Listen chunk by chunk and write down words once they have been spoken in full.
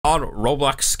called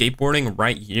Roblox skateboarding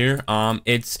right here.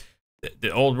 It's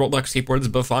the old Roblox skateboards,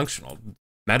 but functional.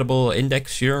 Medable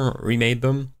Index here remade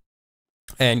them,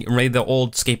 and remade the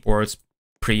old skateboards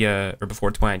pre or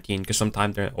before 2019, because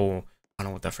sometime they're I don't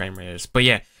know what that frame rate is, but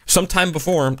yeah, sometime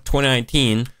before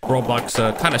 2019,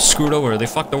 Roblox kind of screwed over. They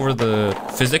fucked over the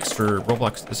physics for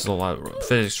Roblox. This is a lot of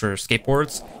physics for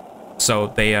skateboards, so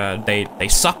they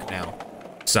suck now.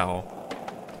 So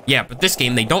yeah, but this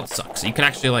game they don't suck. So you can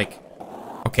actually like,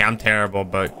 okay, I'm terrible,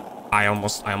 but I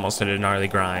almost did a gnarly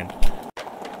grind.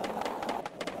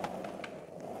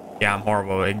 Yeah, I'm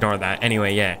horrible. Ignore that.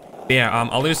 Anyway, yeah.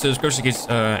 I'll leave this to the description in case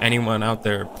anyone out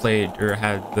there played or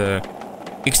had the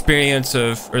experience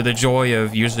of, or the joy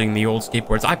of using the old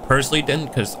skateboards. I personally didn't,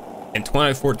 because in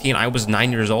 2014 I was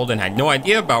 9 years old and had no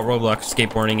idea about Roblox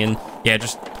skateboarding, and yeah,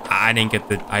 I didn't get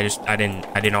the, I didn't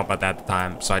know about that at the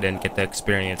time, so I didn't get to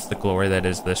experience the glory that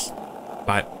is this.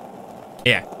 But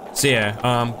yeah, so yeah,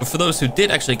 but for those who did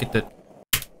actually get the,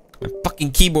 my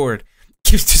fucking keyboard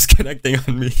keeps disconnecting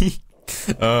on me.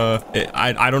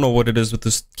 I don't know what it is with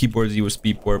this keyboard's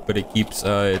USB port, but it keeps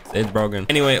it's broken.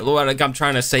 Anyway, what I'm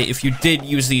trying to say, if you did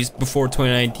use these before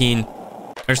 2019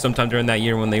 or sometime during that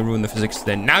year when they ruined the physics,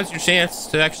 then now's your chance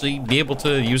to actually be able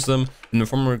to use them in the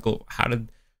former how did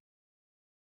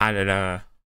I don't know,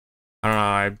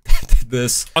 I did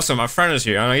this. Also, my friend is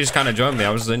here. I know, he just kind of joined me. I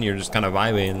was in here just kind of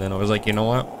vibing, and then I was like, you know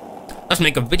what, let's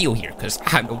make a video here, because I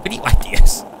have no video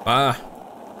ideas. Oh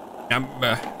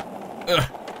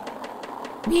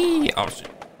shit.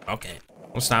 Okay.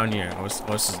 What's down here?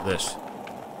 What is this?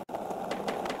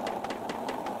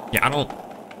 Yeah,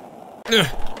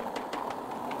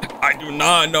 I do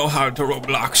not know how to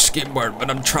Roblox skateboard,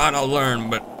 but I'm trying to learn,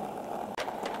 but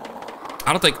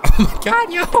I don't think, oh my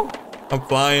god, yo! I'm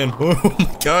flying. Oh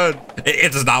my god.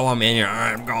 It does not want me in here.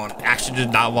 Alright, I'm going. It actually does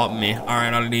not want me.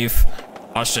 Alright, I'll leave.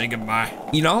 I'll say goodbye.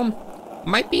 You know,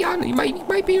 might be on, you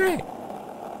might be right.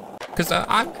 Cause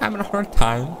I'm having a hard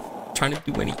time trying to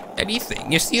do anything.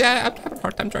 You see that? I'm having a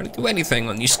hard time trying to do anything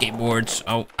on these skateboards.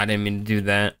 Oh, I didn't mean to do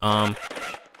that. There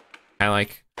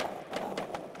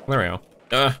we go.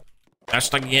 Got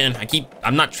stuck again.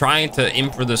 I'm not trying to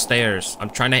aim for the stairs. I'm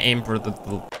trying to aim for the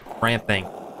ramp thing.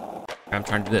 I'm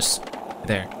trying to do this.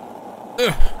 There.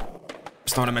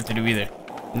 That's not what I meant to do either.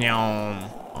 Now,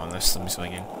 on this, let me see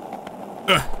again.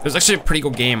 It's actually a pretty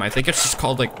cool game. I think it's just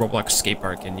called like Roblox Skate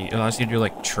Park, and it allows you to do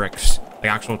like tricks,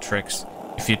 like actual tricks.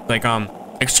 If you like, not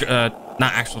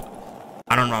actual,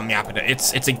 I don't know, yeah, but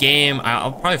it's a game.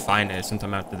 I'll probably find it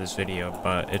sometime after this video,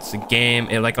 but it's a game.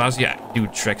 It like allows you to do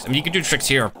tricks. I mean, you can do tricks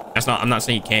here. I'm not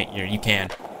saying you can't. You can.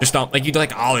 Just don't, like, you do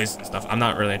like ollies and stuff. I'm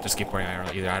not really into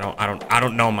skateboarding either. I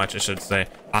don't know much, I should say,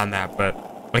 on that,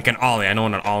 but like an ollie, I know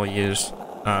what an ollie is.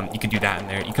 You can do that in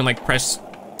there. You can like press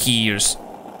keys,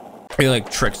 or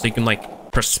like tricks. So you can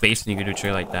like press space and you can do a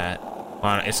trick like that.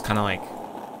 It's kind of like,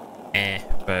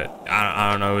 but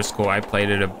I don't know. It was cool. I played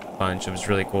it a bunch. It was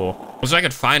really cool. So I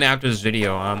could find after this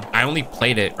video. I only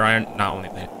played it, or not only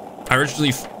played it. I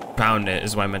originally found it,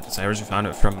 is what I meant to say. I originally found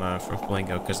it from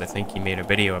Blingo, because I think he made a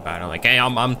video about it. Like, hey,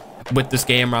 I'm with this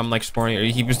game, or I'm like supporting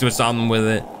it. He was doing something with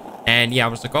it, and yeah, I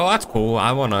was like, oh, that's cool.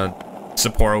 I want to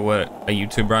support what a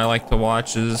YouTuber I like to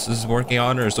watch is working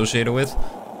on or associated with.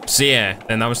 So yeah,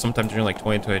 and that was sometime during like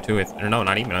 2022. Or no,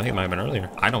 not even. I think it might have been earlier.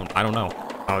 I don't know.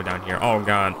 Oh, down here. Oh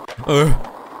god.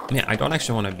 Man, I don't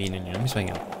actually want to be in here. Let me see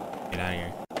if I can get out of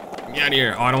here. Get out of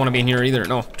here. Oh, I don't want to be in here either.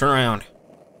 No, turn around.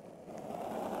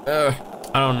 I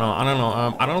don't know.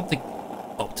 I don't think.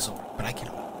 Oh, this over. But I can.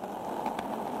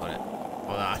 Hold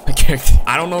on. My character.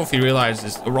 I don't know if you realize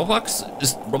this.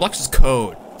 Roblox's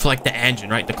code for like the engine,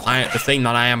 right? The client, the thing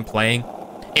that I am playing,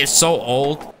 is so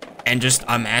old and just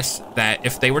a mess that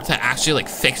if they were to actually like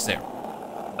fix it,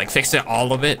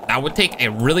 all of it, that would take a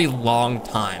really long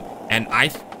time. And I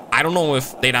don't know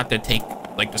if they'd have to take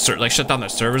like shut down the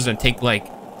servers and take like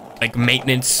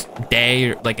maintenance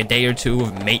day, like a day or two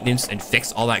of maintenance and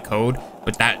fix all that code.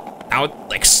 But that would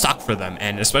like suck for them,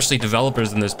 and especially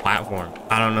developers in this platform.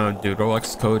 I don't know, dude.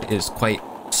 Roblox code is quite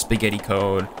spaghetti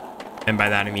code, and by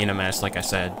that I mean a mess, like I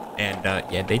said. And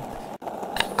yeah,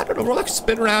 I don't know. Roblox has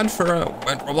been around for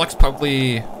when Roblox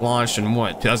publicly launched in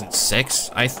what,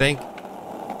 2006, I think.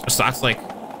 So that's like,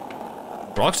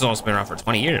 Roblox has almost been around for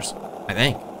 20 years, I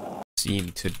think.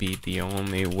 Seem to be the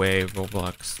only way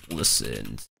Roblox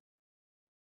listens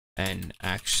and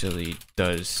actually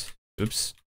does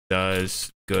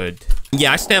good.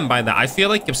 Yeah, I stand by that. I feel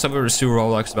like if someone were to sue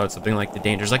Roblox about something like the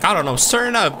dangers, like, I don't know,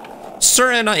 certain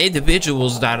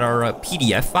individuals that are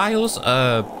PDF files,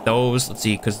 those, let's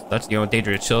see, because that's, you know,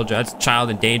 danger to children, that's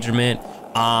child endangerment.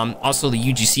 Also the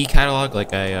UGC catalog,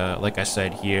 like I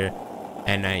said here.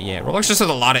 And yeah, Roblox just has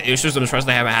a lot of issues. I'm surprised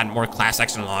they haven't had more class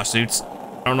action lawsuits.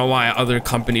 I don't know why other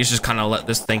companies just kind of let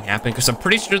this thing happen, because I'm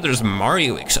pretty sure there's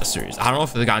Mario accessories. I don't know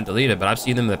if they've gotten deleted, but I've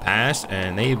seen them in the past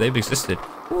and they've existed.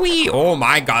 Wee! Oh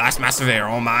my god, that's massive air.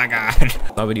 Oh my god.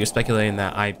 That video speculating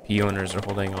that IP owners are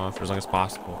holding on for as long as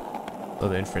possible, though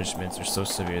the infringements are so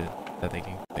severe that they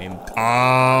can claim.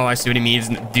 Oh, I see what he means.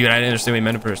 Dude, I didn't understand what he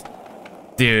meant at first.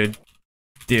 Dude,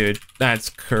 that's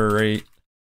crazy.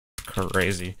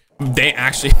 They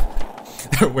actually,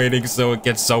 they're waiting so it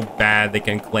gets so bad they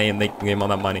can claim all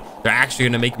that money. They're actually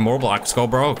gonna make Roblox go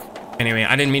broke. Anyway,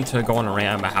 I didn't mean to go on a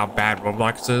rant about how bad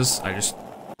Roblox is. It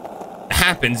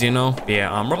happens, you know. But yeah,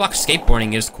 Roblox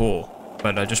skateboarding is cool,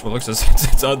 but just Roblox has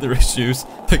its other issues,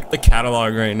 like the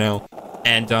catalog right now,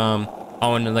 and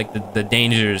and like the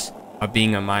dangers of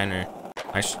being a minor.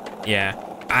 I just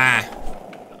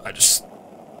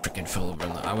freaking fell over.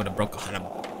 I would have broke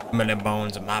 100 million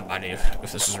bones in my body if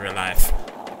this was real life,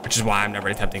 which is why I'm never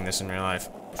attempting this in real life.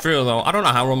 For real though, I don't know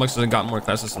how Roblox has got more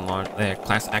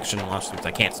class action lawsuits.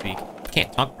 I can't speak. I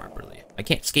can't talk properly. I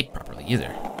can't skate properly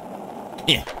either.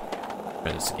 Yeah.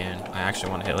 Try this again. I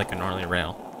actually want to hit like a gnarly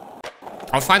rail.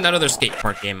 I'll find that other skate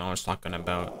park game I was talking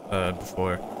about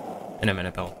before in a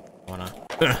minute though.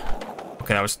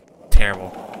 Okay, that was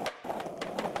terrible.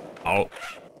 Oh,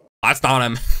 that's not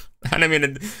him. I didn't mean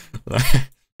to.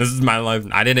 This is my life.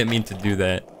 I didn't mean to do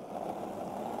that.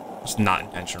 It's not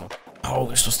intentional. Oh,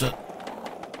 we're supposed to.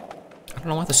 I don't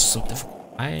know why this is so difficult.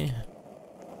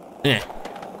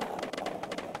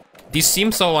 These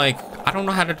seem so like, I don't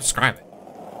know how to describe it.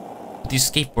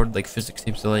 These skateboard like physics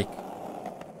seems to like.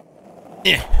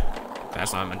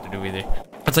 That's not meant to do either.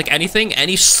 It's like anything,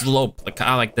 any slope, like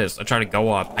kind of like this. I try to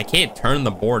go up. I can't turn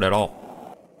the board at all.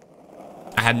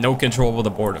 I have no control over the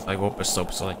board if I go up a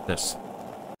slope so like this.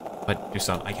 But do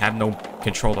something. I have no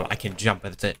control. I can jump.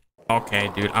 That's it. Okay,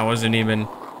 dude. I didn't even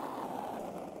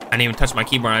touch my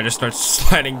keyboard. I just started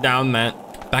sliding down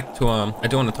that. Back to I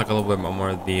do want to talk a little bit more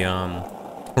of the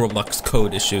Roblox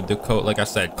code issue. The code, like I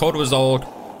said, code was old.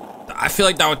 I feel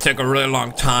like that would take a really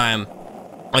long time.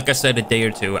 Like I said, a day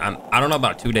or two. I don't know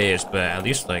about 2 days, but at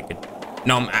least like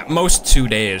at most 2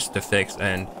 days to fix.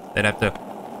 And they'd have to,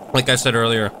 like I said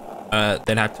earlier,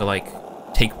 they'd have to like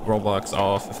take Roblox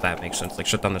off, if that makes sense. Like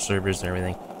shut down the servers and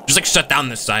everything. Just like shut down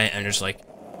the site and just like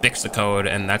fix the code.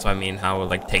 And that's what I mean. How it would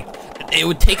like it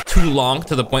would take too long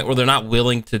to the point where they're not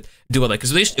willing to do it. Like,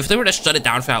 because if they were to shut it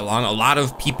down for that long, a lot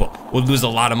of people would lose a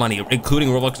lot of money, including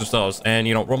Roblox themselves. And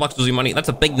you know, Roblox losing money, that's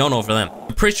a big no-no for them.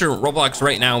 I'm pretty sure Roblox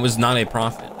right now is not a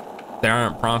profit. They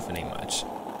aren't profiting much.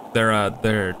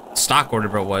 Their stock order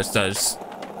bro says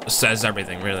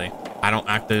everything really. I don't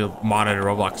actively monitor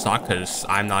Roblox stock because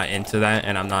I'm not into that,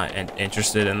 and I'm not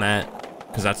interested in that,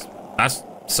 because that's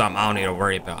something I don't need to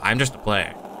worry about. I'm just a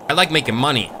player. I like making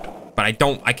money, but I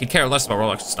could care less about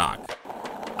Roblox stock.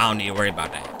 I don't need to worry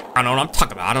about that. I don't know what I'm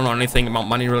talking about. I don't know anything about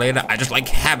money related. I just like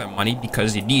having money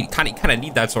because you kind of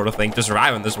need that sort of thing to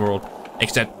survive in this world.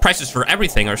 Except prices for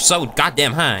everything are so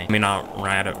goddamn high. Let me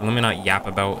not yap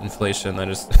about inflation. I'm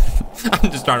just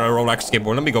starting a Roblox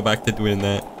skateboard. Let me go back to doing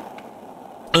that.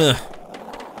 Ugh.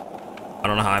 I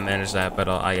don't know how I managed that, but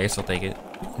I guess I'll take it.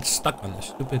 It's stuck on this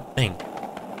stupid thing.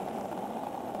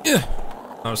 Yeah.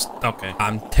 Okay.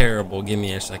 I'm terrible. Give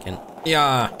me a second.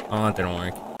 Yeah. Oh, that didn't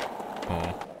work.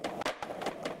 Oh.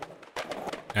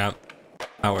 Yep.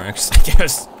 That works, I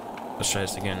guess. Let's try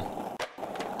this again.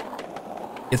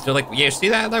 It's like, yeah, see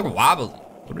that? Like wobbly.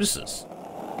 What is this?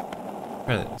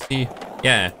 See?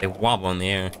 Yeah, they wobble in the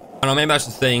air. I don't know, maybe that's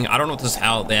the thing. I don't know what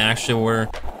how they actually were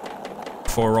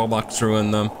before Roblox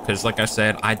ruined them. Because like I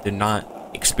said, I did not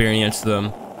experience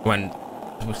them when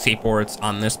skateboards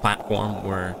on this platform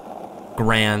were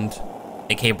grand,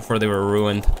 aka before they were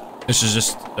ruined. This is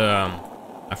just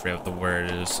I forget what the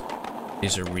word is.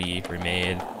 These are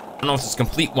remade. I don't know if it's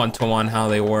complete one-to-one how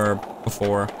they were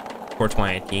before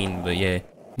 2018, but yeah.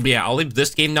 I'll leave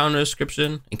this game down in the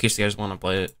description in case you guys want to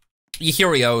play it. Here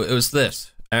we go. It was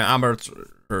this. Albert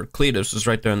or Cletus was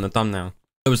right there in the thumbnail.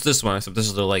 It was this one, except this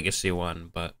is the legacy one.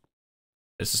 But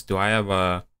this is. Do I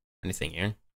have anything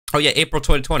here? Oh yeah, April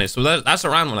 2020. So that's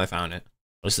around when I found it.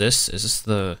 What's this? Is this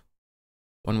the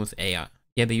one with AI?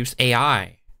 Yeah, they used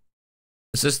AI.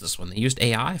 Is this one? They used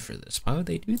AI for this. Why would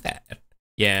they do that?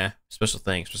 Yeah, special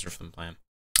thing, special film plan.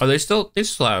 Oh, they still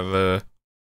have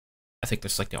I think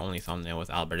this is like the only thumbnail with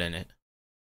Albert in it.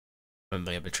 When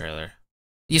they have a trailer.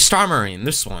 The Star Marine,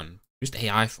 this one. Used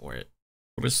AI for it.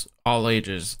 What is all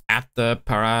ages? Apta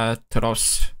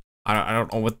Parateros. I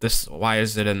don't know what this, why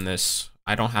is it in this?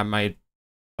 I don't have my,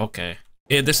 okay.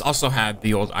 Yeah, this also had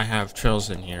the old, I have trails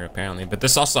in here apparently, but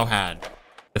this also had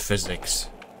the physics.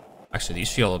 Actually,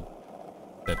 these feel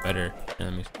bit better.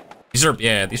 These are,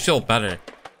 yeah, these feel better.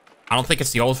 I don't think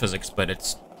it's the old physics, but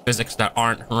it's physics that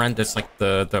aren't horrendous like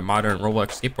the modern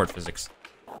Roblox skateboard physics.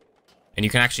 And you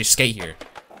can actually skate here.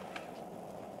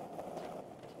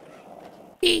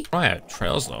 Oh, I have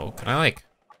trails though. Can I like...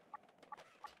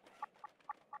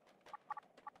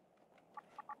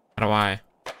 How do I...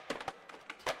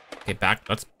 Okay,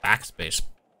 let's backspace.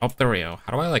 Oh, there we go.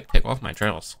 How do I like take off my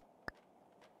trails?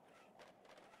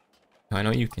 I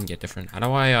know you can get different. How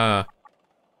do I,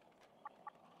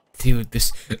 Dude,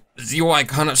 this UI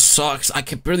kind of sucks. I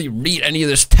can barely read any of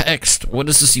this text. What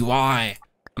is this UI? I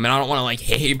mean, I don't want to like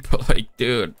hate, but like,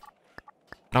 dude.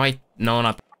 How do I... No,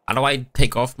 not... How do I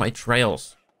take off my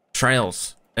trails?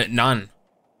 Trails. None.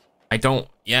 I don't...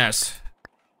 Yes.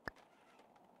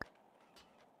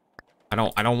 I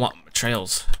don't want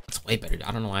trails. It's way better.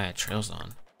 I don't know why I had trails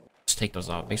on. Just take those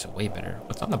off. It makes it way better.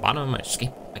 What's on the bottom of my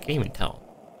skate? I can't even tell.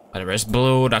 Whatever. It's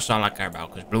blue. That's all I care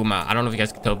about. Because blue, I don't know if you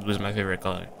guys can tell, blue is my favorite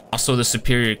color. Also, the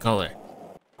superior color.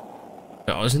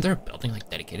 Oh, isn't there a building like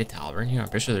dedicated to Albert in here? I'm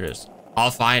pretty sure there is.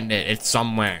 I'll find it. It's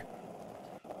somewhere.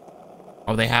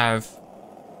 Oh, they have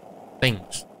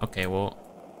things. Okay, well,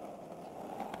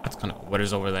 that's kind of what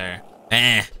is over there.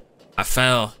 I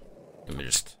fell. Let me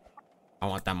just... I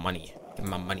want that money. Give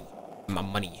me my money. Give me my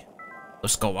money.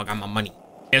 Let's go. I got my money.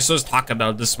 Yeah, so let's talk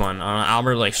about this one.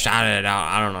 Albert like shouted it out.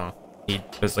 I don't know. He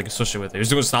was like associated with it. He was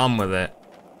doing something with it.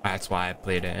 That's why I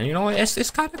played it. And you know what? It's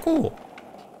kind of cool.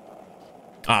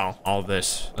 Oh, all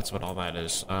this. That's what all that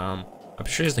is. I'm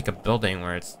sure there's like a building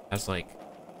where it has like...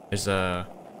 There's a...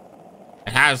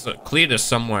 It has a Cletus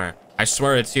somewhere. I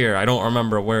swear it's here. I don't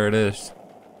remember where it is.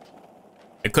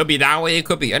 It could be that way. It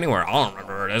could be anywhere. I don't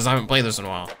remember where it is. I haven't played this in a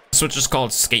while. This one's just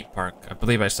called Skate Park. I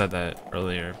believe I said that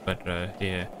earlier, but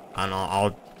yeah. I don't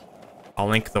know. I'll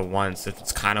link the ones.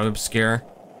 It's kind of obscure,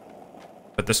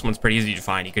 but this one's pretty easy to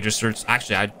find. You could just search.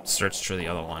 Actually, I searched for the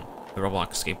other one, the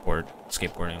Roblox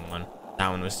skateboarding one. That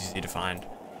one was easy to find,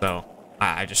 so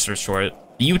I just searched for it.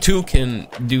 You too can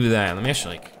do that. Let me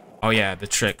actually like. Oh yeah, the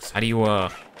tricks. How do you No,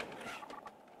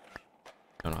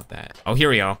 not that. Oh, here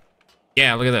we go.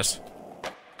 Yeah, look at this.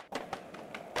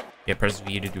 Yeah, press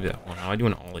V to do that one. How do I do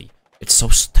an ollie? It's so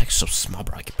text so small,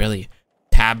 bro. I can barely.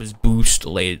 Tab is boost,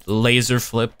 laser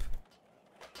flip,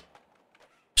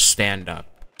 stand up,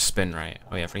 spin right.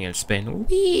 Oh yeah, forget spin.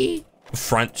 Wee.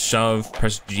 Front shove,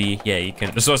 press G. Yeah, you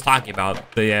can. This is what I was talking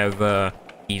about. They have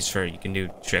keys for you can do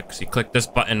tricks. You click this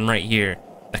button right here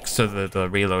next to the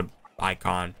reload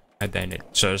icon, and then it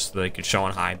shows like you show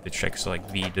and hide the tricks. So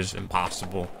like V is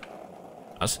impossible.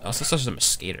 I was also such a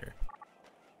skater.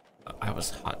 I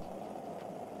was hot.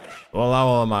 What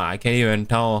level am I? I can't even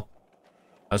tell.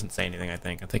 Doesn't say anything. I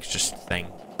think it's just a thing.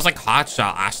 It was like hot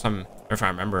shot last time, if I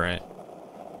remember it.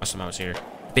 Last time I was here.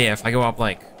 But yeah, if I go up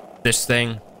like this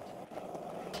thing,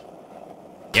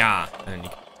 yeah, and then you,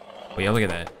 oh yeah, look at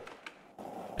that.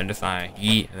 And if I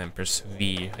yeet and then press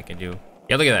V, I can do,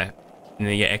 yeah, look at that. And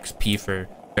then you get XP for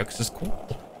tricks. It's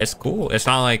cool. It's cool. It's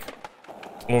not like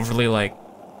overly like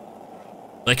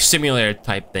simulator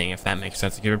type thing, if that makes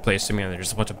sense. If you ever play a simulator,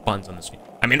 there's a bunch of buttons on the screen.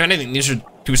 I mean, if anything, these are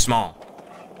too small.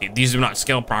 These do not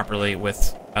scale properly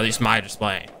with at least my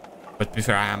display. But to be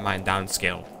fair, I have mine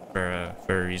downscaled for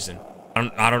a reason.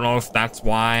 I don't know if that's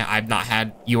why I've not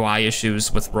had UI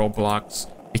issues with Roblox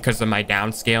because of my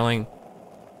downscaling.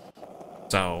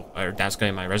 So, or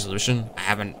downscaling my resolution. I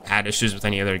haven't had issues with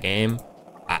any other game.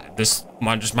 This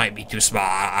one just might be too small.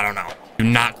 I don't know. Do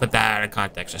not put that out of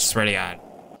context. I swear to God.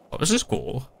 Oh, this is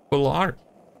cool. Cool art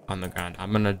on the ground.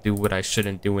 I'm gonna do what I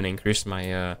shouldn't do and increase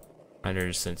my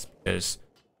resistance because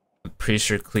I'm pretty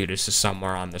sure Cletus is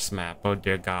somewhere on this map. Oh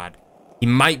dear God. He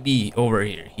might be over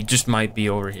here. He just might be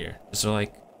over here. Is there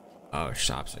like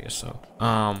shops? I guess so.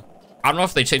 I don't know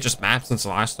if they changed this map since the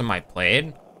last time I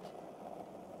played.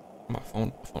 My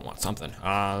phone wants something.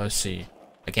 Let's see.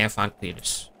 I can't find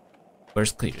Cletus.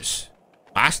 Where's Cletus?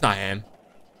 That's not him.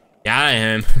 Yeah,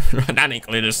 him. That ain't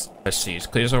Cletus. Let's see. Is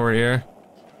Cletus over here?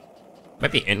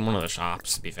 Might be in one of the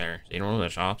shops, to be fair. Is he in one of the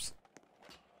shops?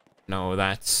 No,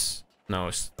 that's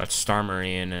Star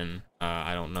Marine, and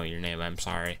I don't know your name. I'm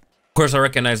sorry. Of course, I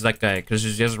recognize that guy because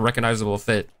he has a recognizable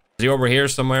fit. Is he over here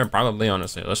somewhere? Probably,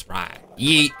 honestly. Let's try.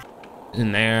 Yeet.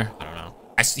 In there. I don't know.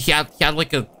 He had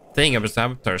like a thing of his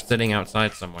avatar sitting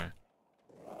outside somewhere.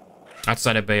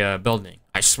 Outside of a building.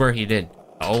 I swear he did.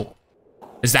 Oh.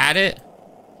 Is that it?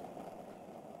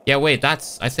 Yeah, wait, I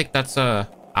think that's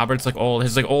Albert's like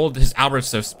his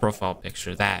Albert's profile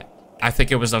picture. That. I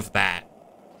think it was of that.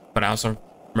 But I also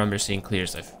remember seeing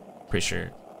Clears, I'm pretty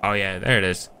sure. Oh yeah, there it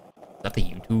is. Is that the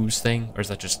YouTube's thing? Or is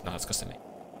that just, no, it's custom made.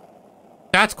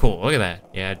 That's cool. Look at that.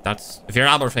 Yeah, that's if you're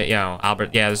Albert,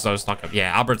 Albert. Yeah, this is what I was talking about.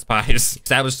 Yeah, Albert's pies.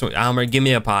 Established. Albert, give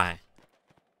me a pie,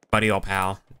 buddy, old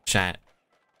pal. Chat.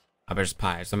 Albert's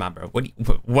pies. Come on, bro.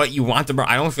 What you want, bro?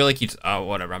 I don't feel like you. Oh,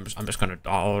 whatever. I'm just gonna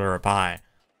order a pie.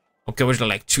 Okay, we're gonna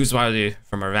like choose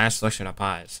from a vast selection of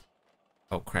pies.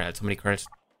 Oh, credits. How many credits? Is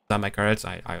that my credits?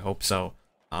 I hope so.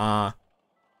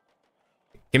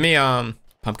 Give me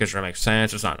pumpkin sure makes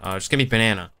sense. It's not. Just give me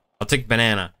banana. I'll take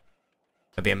banana.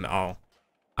 Oh,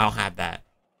 I don't have that.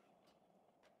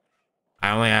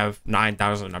 I only have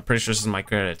 9,000. I'm pretty sure this is my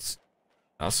credits.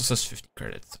 It also says 50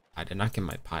 credits. I did not get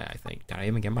my pie, I think. Did I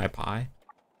even get my pie?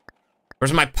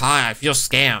 Where's my pie? I feel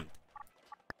scammed.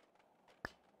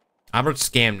 Albert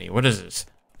scammed me. What is this?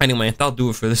 Anyway, that'll do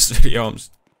it for this video.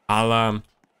 I'll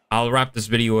wrap this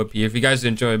video up here. If you guys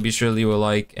enjoyed, be sure to leave a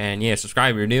like and yeah,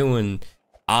 subscribe if you're new, and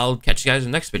I'll catch you guys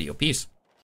in the next video. Peace.